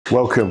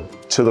Welcome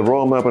to the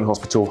Royal Melbourne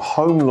Hospital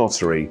Home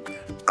Lottery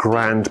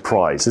Grand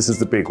Prize. This is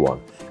the big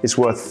one. It's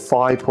worth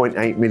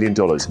 $5.8 million.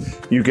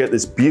 You get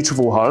this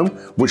beautiful home,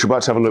 which we're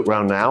about to have a look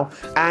around now,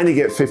 and you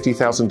get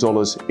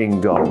 $50,000 in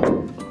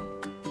gold.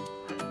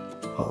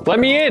 Let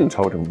me in. I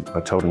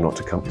told him not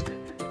to come.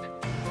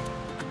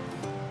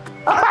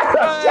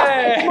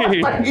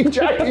 Hey!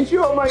 Jack, it's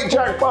your mate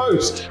Jack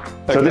Post.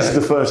 So this is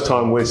the first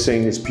time we're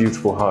seeing this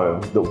beautiful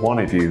home that one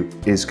of you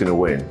is going to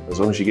win, as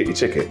long as you get your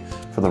ticket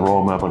for the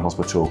Royal Melbourne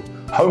Hospital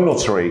Home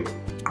Lottery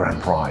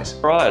Grand Prize.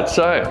 Right,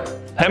 so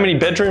how many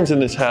bedrooms in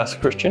this house,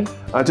 Christian?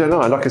 I don't know.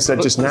 Like I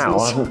said just now,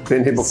 I haven't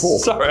been here before.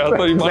 Sorry, I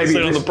thought you might have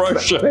seen it on the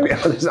brochure. Maybe I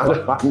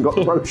haven't got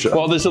the brochure.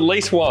 Well, there's at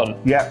least one.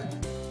 Yeah.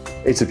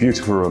 It's a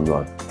beautiful room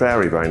though.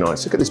 Very, very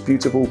nice. Look at this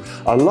beautiful,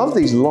 I love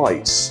these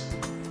lights.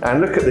 And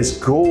look at this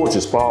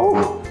gorgeous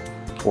bathroom.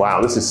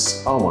 Wow, this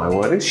is, oh my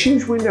word, it's a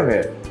huge window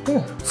here.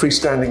 Yeah.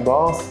 Freestanding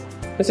bath.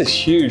 This is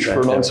huge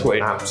for an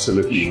ensuite.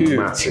 Absolutely huge.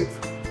 Massive.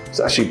 It's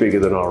actually bigger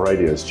than our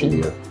radio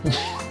studio.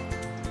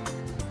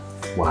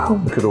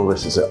 Wow, look at all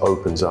this as it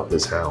opens up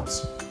this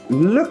house.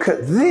 Look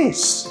at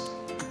this.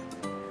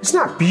 Isn't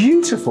that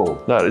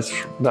beautiful? That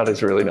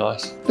is really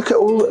nice. Look at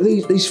all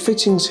these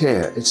fittings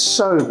here. It's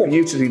so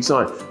beautifully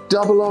designed.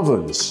 Double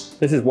ovens.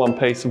 This is one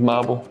piece of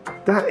marble.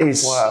 That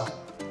is, wow.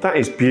 That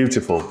is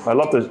beautiful. I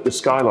love the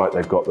skylight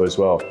they've got though as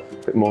well.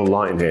 A bit more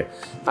light in here.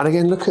 And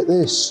again, look at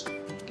this.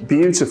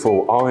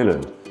 Beautiful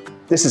island.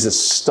 This is a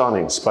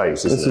stunning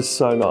space, isn't it? This is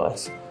so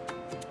nice.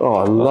 Oh,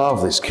 I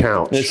love this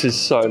couch. This is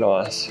so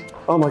nice.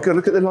 Oh my God,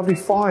 look at the lovely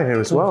fire here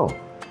as well.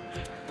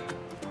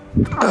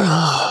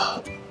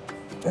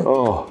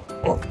 Oh,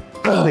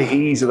 the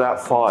ease of that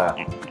fire.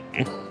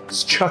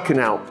 It's chucking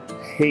out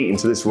heat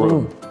into this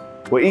room.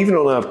 Well, even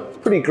on a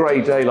pretty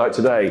grey day like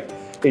today,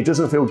 it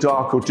doesn't feel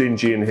dark or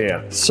dingy in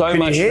here. So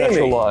much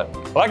natural light.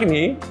 I can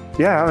hear you.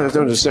 Yeah, I was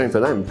just saying for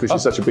them because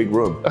it's such a big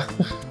room.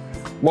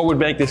 What would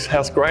make this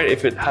house great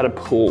if it had a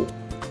pool?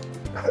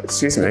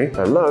 Excuse me,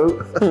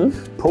 hello?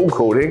 Pool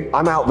calling,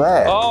 I'm out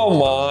there. Oh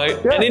my,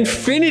 an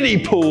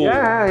infinity pool.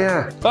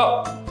 Yeah.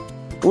 Oh,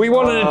 we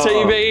wanted a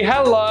TV,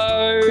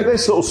 hello. Look at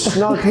this little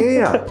snug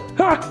here.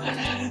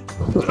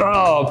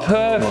 Oh,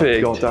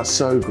 perfect. Oh my God, that's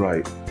so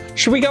great.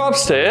 Should we go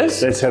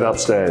upstairs? Let's head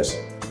upstairs.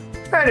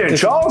 How you doing,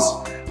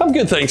 Charles? I'm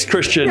good, thanks,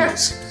 Christian.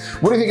 Yes.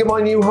 What do you think of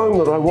my new home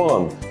that I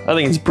won? I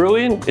think it's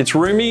brilliant, it's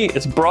roomy,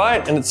 it's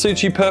bright, and it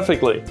suits you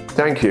perfectly.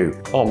 Thank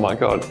you. Oh my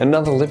God,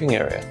 another living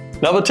area.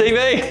 Another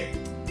TV.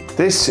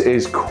 This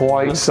is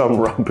quite some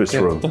rumpus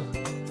room.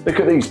 Look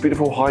at these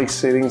beautiful high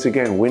ceilings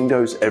again,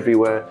 windows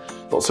everywhere,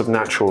 lots of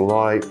natural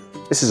light.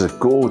 This is a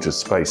gorgeous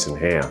space in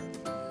here.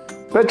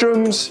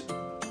 Bedrooms.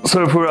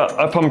 So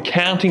if I'm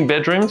counting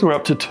bedrooms, we're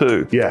up to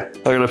 2. Yeah.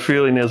 I got a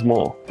feeling there's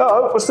more.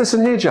 Oh, what's this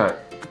in here, Jack?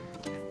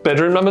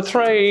 Bedroom number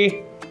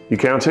 3. You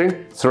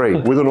counting?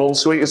 3. With an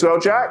ensuite as well,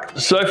 Jack?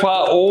 So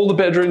far, all the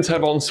bedrooms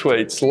have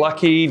ensuites.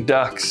 Lucky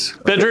ducks.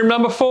 Bedroom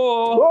number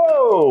 4.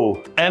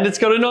 Whoa! And it's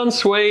got an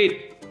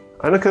ensuite.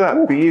 And look at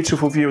that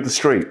beautiful view of the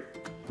street.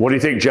 What do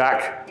you think,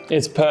 Jack?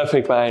 It's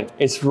perfect, mate.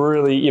 It's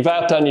really, you've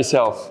outdone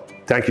yourself.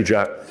 Thank you,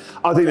 Jack.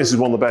 I think this is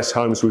one of the best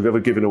homes we've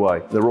ever given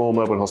away. The Royal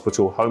Melbourne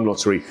Hospital Home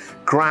Lottery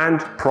Grand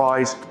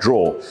Prize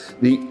Draw.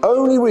 The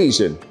only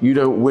reason you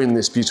don't win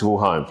this beautiful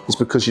home is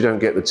because you don't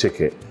get the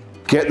ticket.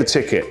 Get the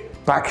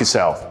ticket, back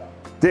yourself.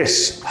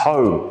 This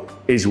home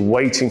is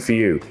waiting for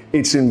you.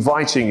 It's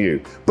inviting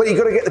you, but you've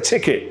got to get the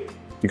ticket.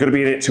 You've got to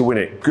be in it to win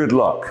it. Good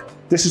luck.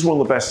 This is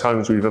one of the best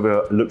homes we've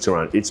ever looked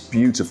around. It's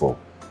beautiful.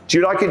 Do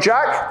you like it,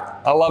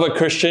 Jack? I love it,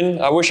 Christian.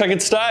 I wish I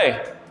could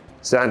stay.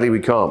 Sadly, we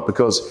can't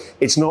because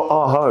it's not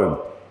our home.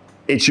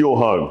 It's your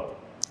home.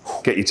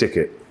 Get your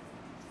ticket.